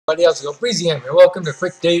everybody else. Go Breezy here. Welcome to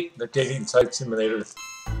QuikDate, the dating site simulator.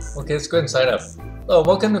 Okay, let's go ahead and sign up. Hello,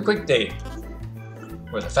 welcome to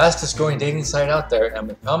QuikDate. We're the fastest growing dating site out there, and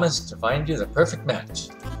we promise to find you the perfect match.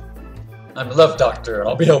 I'm a love doctor, and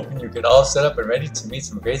I'll be helping you get all set up and ready to meet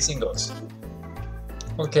some great singles.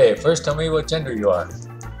 Okay, first tell me what gender you are.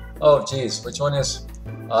 Oh, geez, which one is?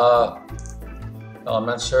 Oh, I'm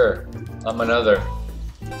not sure. I'm another.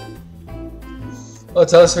 Oh,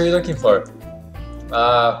 tell us who you're looking for.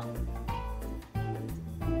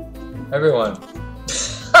 Everyone.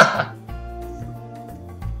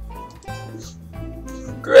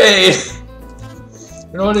 Great!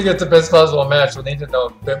 In order to get the best possible match, we'll need to know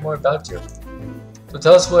a bit more about you. So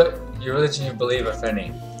tell us what your religion you believe, if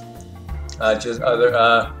any. Just other,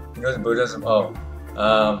 you know, Buddhism? Oh,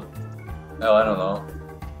 I don't know.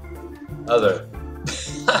 Other.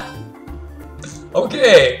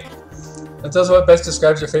 Okay! And tell us what best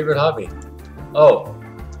describes your favorite hobby. Oh,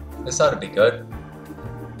 this ought to be good.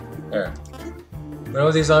 Here. We know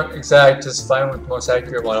these aren't exact, just find the most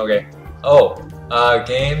accurate one, okay. Oh,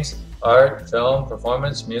 games, art, film,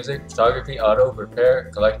 performance, music, photography, auto,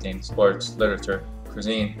 repair, collecting, sports, literature,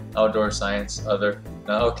 cuisine, outdoor, science, other.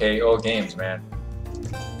 Okay, oh, games, man.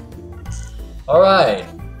 Alright,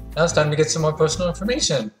 now it's time to get some more personal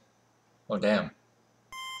information. Oh, damn.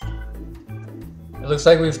 It looks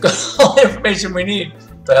like we've got all the information we need.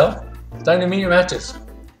 The hell? It's time to meet your matches.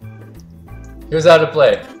 Here's how to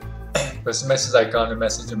play. Press the message icon to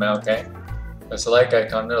message them out, okay? Press the like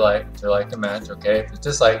icon to like a match, okay?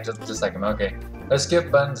 Just like them, okay? Let's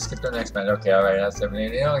skip button to skip to the next match. Okay, alright, that's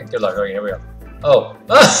everything. You know, good luck. Okay, here we go. Oh.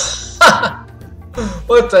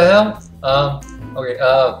 What the hell?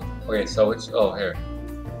 Okay, so which, oh, here.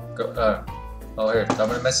 Go, oh, here. So I'm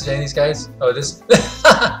gonna message any of these guys? Oh, this.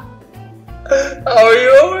 How are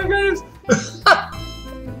you? Oh my goodness!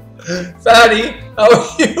 Fatty, how are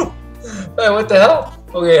you? Hey, what the hell?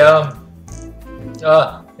 Okay,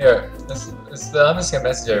 here. I'm just gonna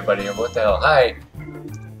message everybody here. What the hell? Hi.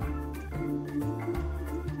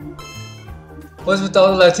 What's with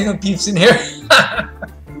all the Latino peeps in here?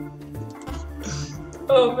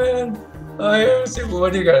 Oh man. Oh yeah, let's see,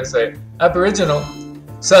 what do you gotta say? Aboriginal.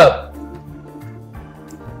 Sup?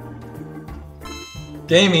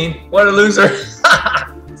 Gaming, what a loser!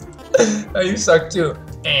 Oh, you suck too.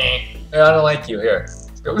 I don't like you. Here,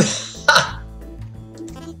 let's go.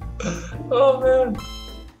 Oh man.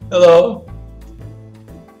 Hello.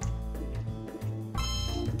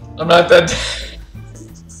 I'm not that.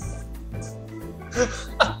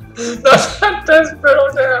 Not that desperate.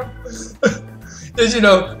 Oh damn. Did you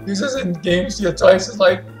know users in games get twice as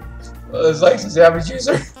likes as the average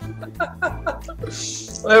user?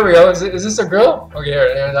 Well, there we go. Is this a girl? Okay,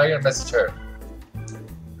 here, I gotta message her.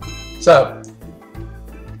 What's up?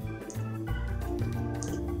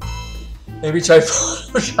 Maybe try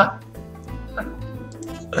Photoshop.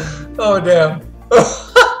 Oh damn.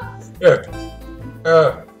 Here.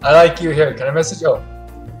 I like you. Here, can I message? Oh.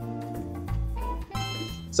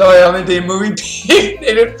 Sorry, I'm in the movie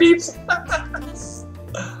Dated Peeps.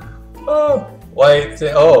 Oh, white.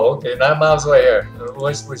 Oh, okay, 9 miles away here.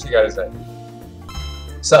 What you gotta say?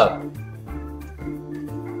 What's up?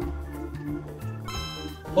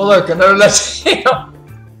 Oh look, another Latino.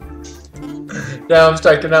 Yeah, I'm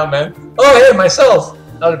striking out, man. Oh hey, myself.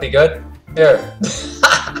 That'll be good. Here.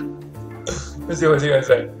 Let's see what you gonna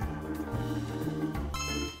say.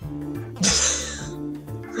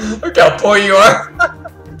 Look how poor you are.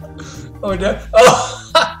 Oh damn.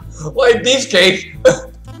 Oh, white beefcake.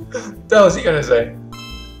 What the hell is he gonna say?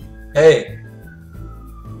 Hey.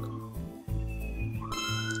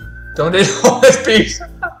 Don't they always be?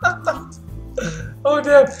 Oh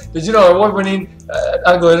damn! Did you know award-winning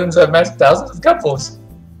algorithms have matched thousands of couples?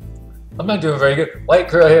 I'm not doing very good. White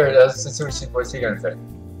girl here. Let's see what's he gonna say.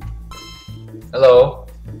 Hello.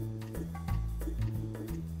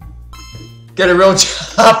 Get a real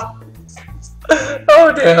job.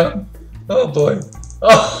 Oh damn! Oh boy.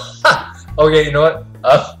 Oh. Okay, you know what?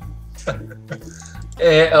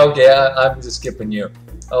 Okay, I'm just skipping you.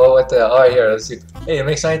 Oh, what the hell? Alright, here, let's see. Hey, it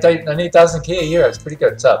makes 98,000 K a year. That's pretty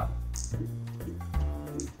good. What's up?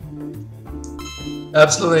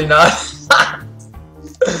 Absolutely not.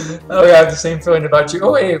 Oh, yeah, I have the same feeling about you.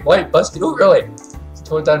 Oh, hey, white, busty. Oh, really?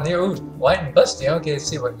 Toward down here. Ooh, white and busty. Okay, let's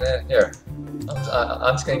see what. Here.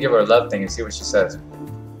 I'm just gonna give her a love thing and see what she says.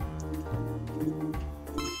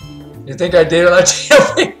 You think I date a Latino?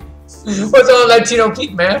 What's all Latino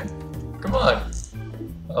peep, man? Come on.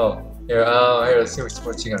 Oh. Here, here, let's see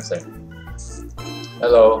what's she gonna say.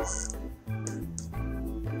 Hello.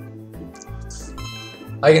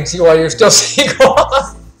 I can see why you're still single.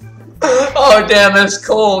 Oh damn, that's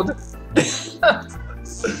cold. Did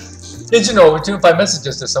you know over 2 in 5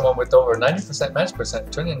 messages to someone with over 90% match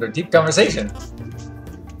percent turn into a deep conversation?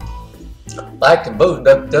 Black and Boat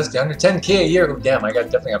Dusty under 10K a year. Oh damn, I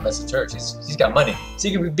definitely got to message her. She's got money.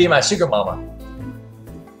 She can be my sugar mama.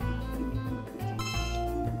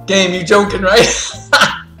 Game, you joking, right?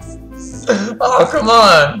 Oh come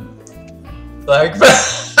on. Black.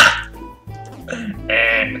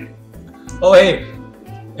 Oh hey,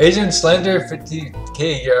 Asian Slender 50K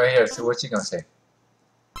a year right here. So what's she gonna say?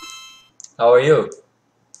 How are you?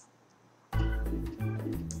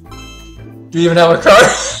 Do you even have a car?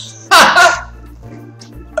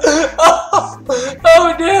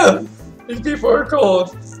 Oh damn! These people are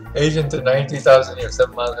cold. Asian to 92,000 years,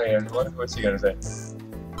 7 miles away. What's she gonna say?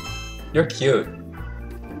 You're cute.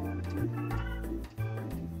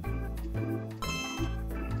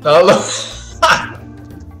 Not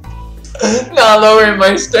lowering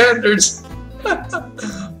my standards.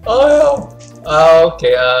 Oh,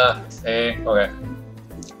 okay. Okay.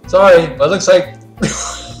 Sorry, but it looks like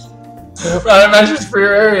random measures for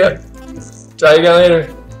your area. Try again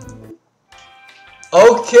later.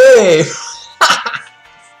 Okay.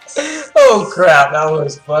 Oh crap, that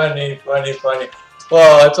was funny. Well,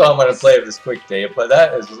 that's all I'm gonna play with this QuikDate, but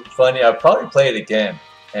that is funny. I'll probably play it again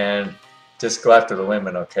and just go after the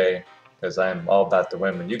women, okay? Because I'm all about the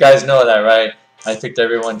women. You guys know that, right? I picked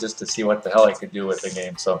everyone just to see what the hell I could do with the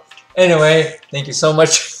game. So anyway, thank you so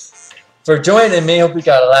much for joining me. Hope you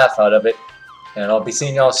got a laugh out of it. And I'll be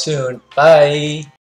seeing y'all soon. Bye.